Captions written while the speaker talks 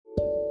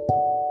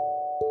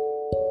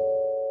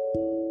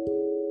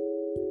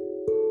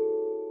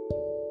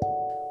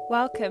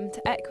Welcome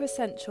to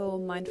Equisential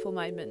Mindful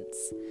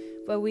Moments,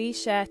 where we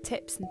share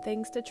tips and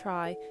things to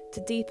try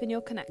to deepen your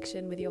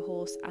connection with your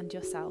horse and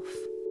yourself.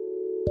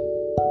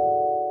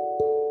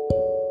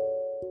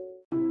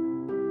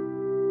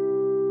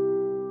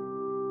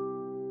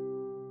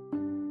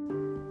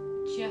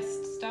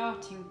 Just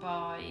starting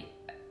by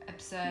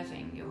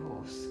observing your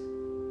horse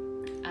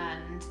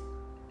and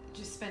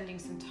just spending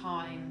some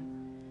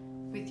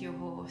time with your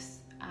horse,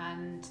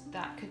 and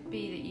that could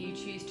be that you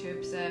choose to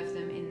observe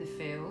them in the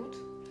field.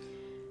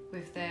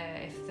 If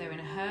they're in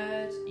a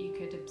herd, you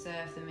could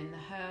observe them in the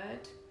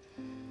herd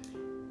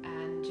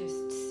and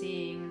just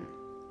seeing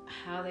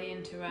how they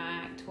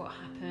interact, what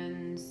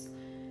happens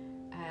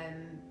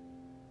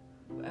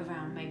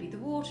around maybe the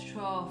water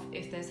trough,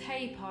 if there's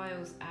hay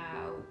piles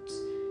out,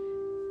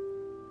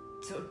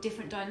 sort of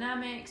different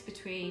dynamics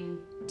between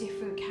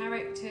different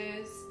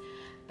characters.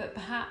 But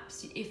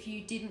perhaps if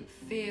you didn't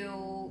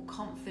feel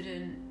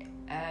confident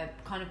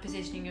kind of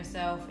positioning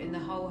yourself in the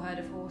whole herd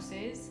of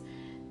horses,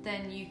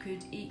 then you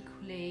could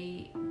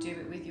equally do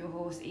it with your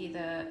horse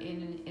either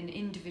in an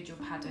individual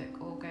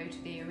paddock or go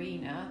to the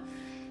arena.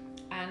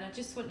 And I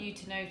just want you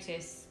to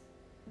notice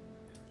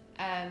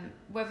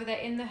whether they're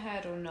in the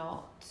herd or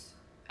not,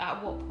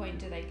 at what point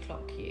do they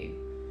clock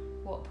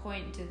you? What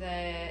point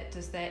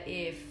does their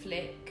ear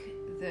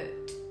flick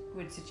that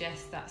would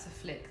suggest that's a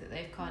flick that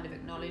they've kind of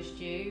acknowledged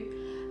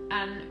you?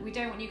 And we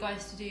don't want you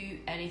guys to do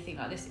anything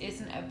like this.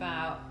 Isn't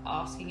about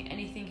asking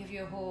anything of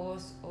your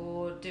horse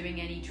or doing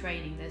any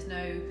training. There's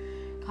no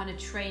kind of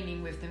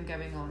training with them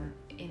going on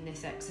in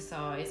this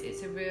exercise.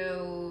 It's a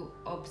real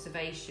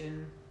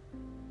observation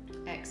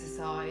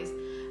exercise.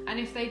 And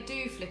if they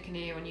do flick an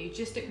ear on you,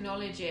 just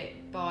acknowledge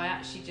it by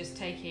actually just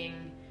taking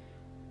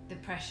the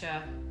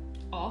pressure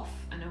off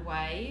and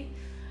away,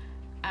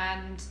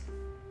 and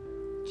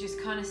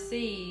just kind of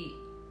see,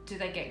 do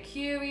they get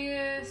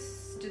curious?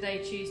 Do they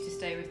choose to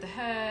stay with the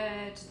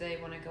herd? Do they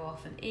want to go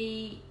off and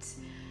eat?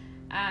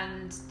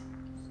 And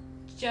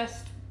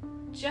just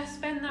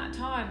spend that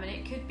time, and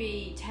it could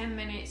be 10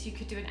 minutes, you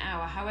could do an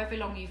hour, however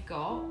long you've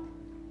got.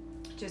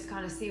 Just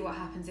kind of see what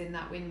happens in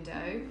that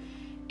window.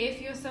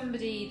 If you're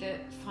somebody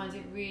that finds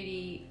it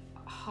really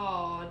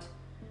hard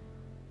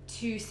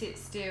to sit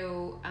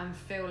still and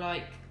feel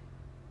like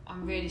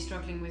I'm really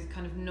struggling with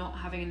kind of not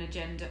having an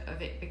agenda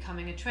of it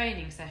becoming a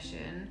training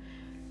session,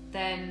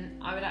 then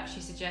I would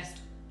actually suggest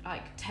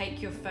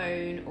take your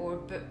phone or a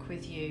book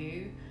with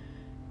you.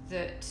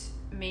 That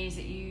means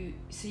that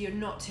you're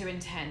not too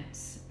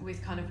intense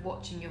with kind of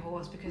watching your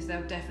horse, because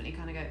they'll definitely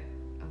kind of go,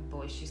 oh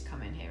boy, she's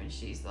come in here and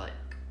she's like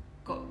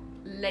got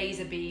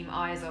laser beam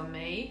eyes on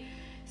me.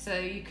 So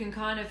you can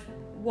kind of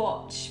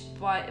watch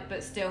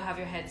but still have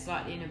your head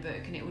slightly in a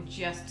book, and it will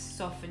just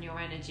soften your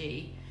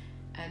energy.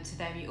 And to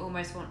them, you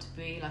almost want to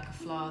be like a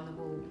fly on the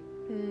wall,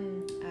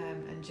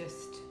 and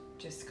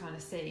just kind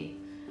of see.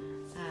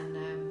 And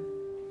then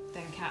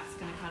Kat's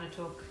going to kind of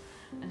talk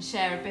and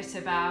share a bit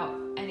about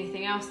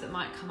anything else that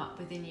might come up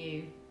within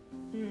you.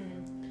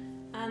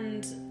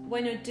 And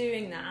when you're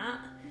doing that,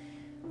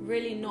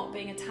 really not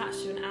being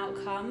attached to an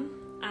outcome,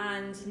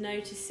 and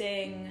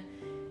noticing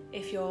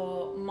if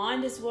your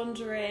mind is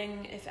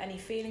wandering, if any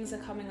feelings are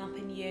coming up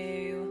in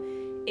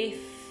you,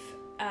 if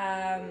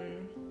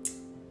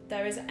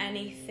there is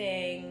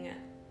anything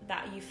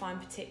that you find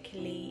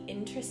particularly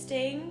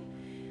interesting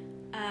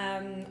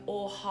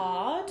or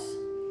hard,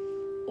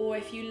 or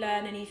if you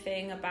learn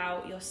anything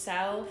about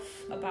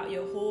yourself, about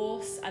your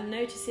horse, and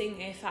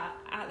noticing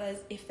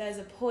if there's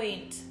a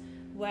point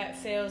where it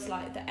feels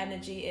like the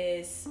energy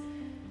is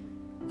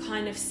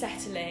kind of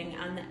settling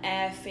and the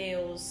air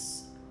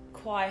feels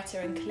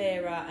quieter and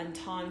clearer and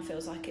time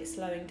feels like it's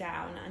slowing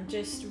down, and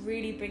just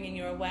really bringing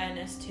your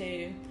awareness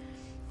to,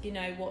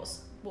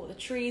 what the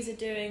trees are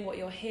doing, what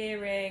you're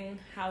hearing,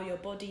 how your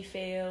body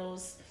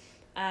feels,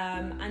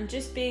 and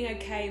just being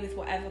okay with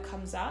whatever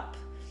comes up,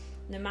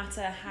 no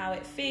matter how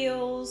it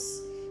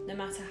feels, no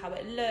matter how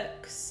it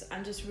looks,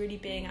 and just really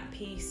being at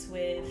peace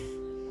with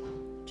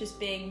just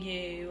being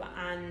you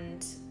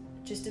and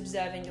just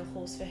observing your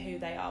horse for who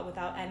they are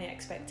without any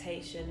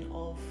expectation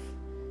of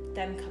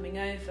them coming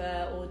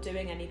over or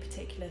doing any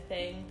particular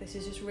thing. This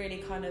is just really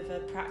kind of a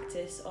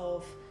practice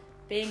of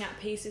being at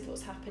peace with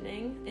what's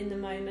happening in the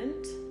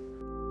moment.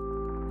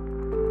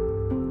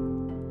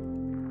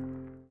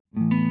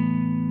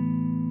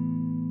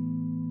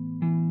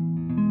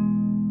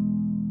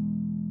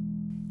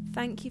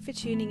 Thank you for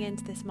tuning in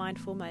to this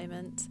mindful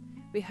moment.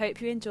 We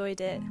hope you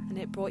enjoyed it and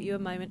it brought you a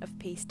moment of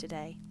peace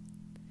today.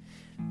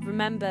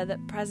 Remember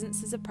that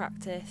presence is a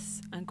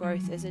practice and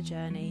growth is a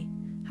journey.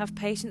 Have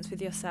patience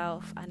with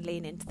yourself and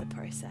lean into the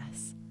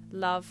process.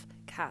 Love,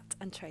 Kat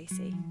and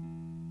Tracy.